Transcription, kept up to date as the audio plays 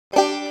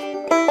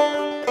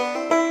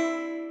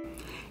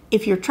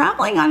if you're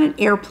traveling on an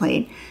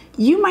airplane,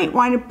 you might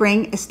want to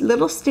bring a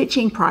little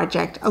stitching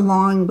project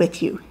along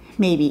with you,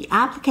 maybe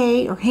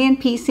applique or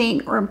hand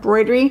piecing or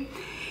embroidery.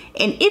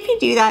 And if you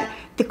do that,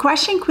 the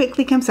question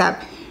quickly comes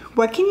up,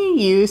 what can you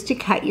use to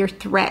cut your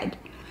thread?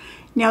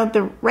 Now,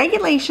 the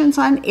regulations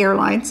on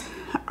airlines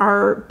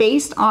are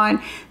based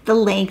on the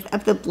length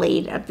of the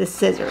blade of the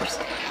scissors.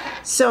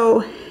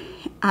 So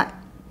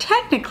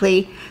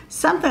technically,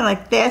 something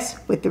like this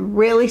with a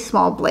really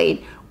small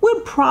blade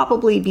would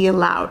probably be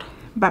allowed.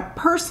 But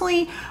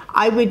personally,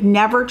 I would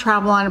never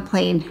travel on a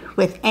plane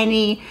with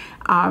any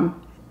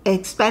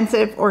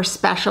expensive or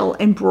special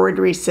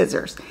embroidery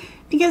scissors,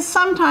 because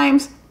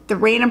sometimes the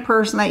random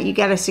person that you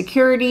get as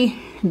security,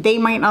 they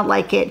might not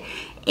like it,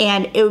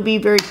 and it would be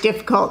very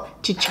difficult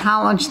to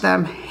challenge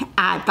them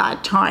at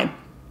that time.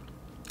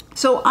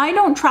 So I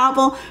don't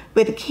travel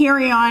with a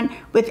carry-on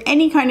with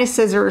any kind of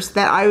scissors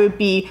that I would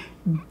be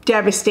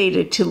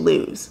devastated to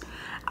lose.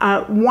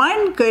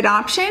 One good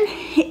option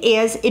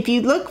is if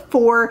you look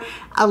for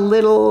a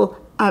little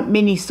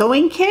mini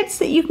sewing kits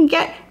that you can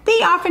get, they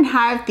often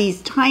have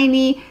these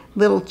tiny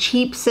little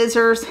cheap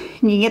scissors,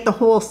 and you get the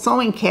whole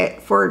sewing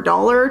kit for $1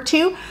 or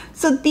 $2.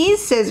 So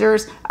these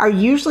scissors are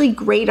usually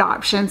great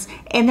options,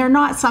 and they're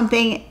not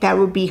something that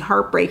would be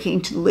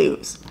heartbreaking to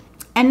lose.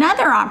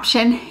 Another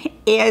option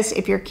is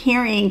if you're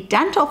carrying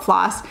dental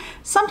floss,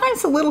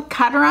 sometimes a little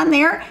cutter on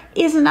there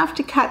is enough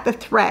to cut the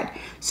thread.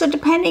 So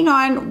depending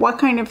on what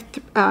kind of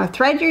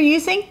thread you're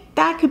using,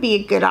 that could be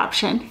a good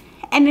option.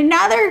 And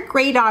another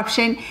great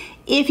option,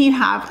 if you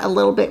have a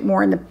little bit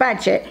more in the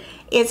budget,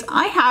 is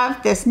I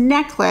have this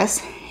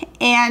necklace,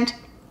 and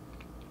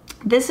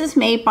this is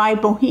made by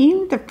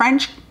Bohème, the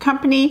French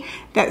company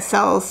that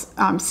sells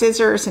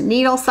scissors and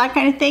needles, that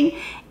kind of thing.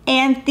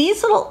 And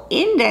these little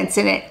indents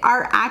in it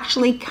are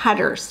actually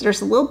cutters.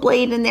 There's a little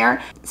blade in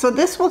there. So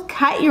this will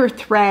cut your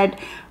thread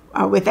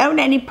without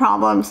any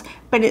problems,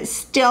 but it's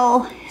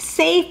still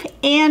safe,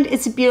 and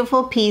it's a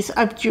beautiful piece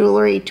of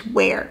jewelry to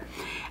wear.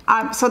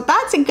 So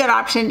that's a good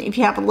option if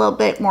you have a little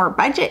bit more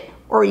budget,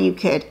 or you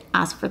could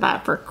ask for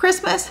that for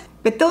Christmas.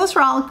 But those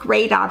are all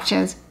great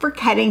options for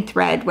cutting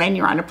thread when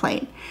you're on a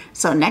plane.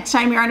 So next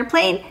time you're on a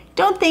plane,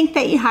 don't think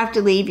that you have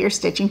to leave your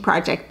stitching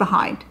project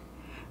behind.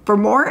 For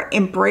more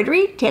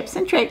embroidery tips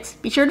and tricks,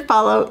 be sure to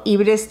follow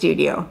Epida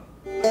Studio.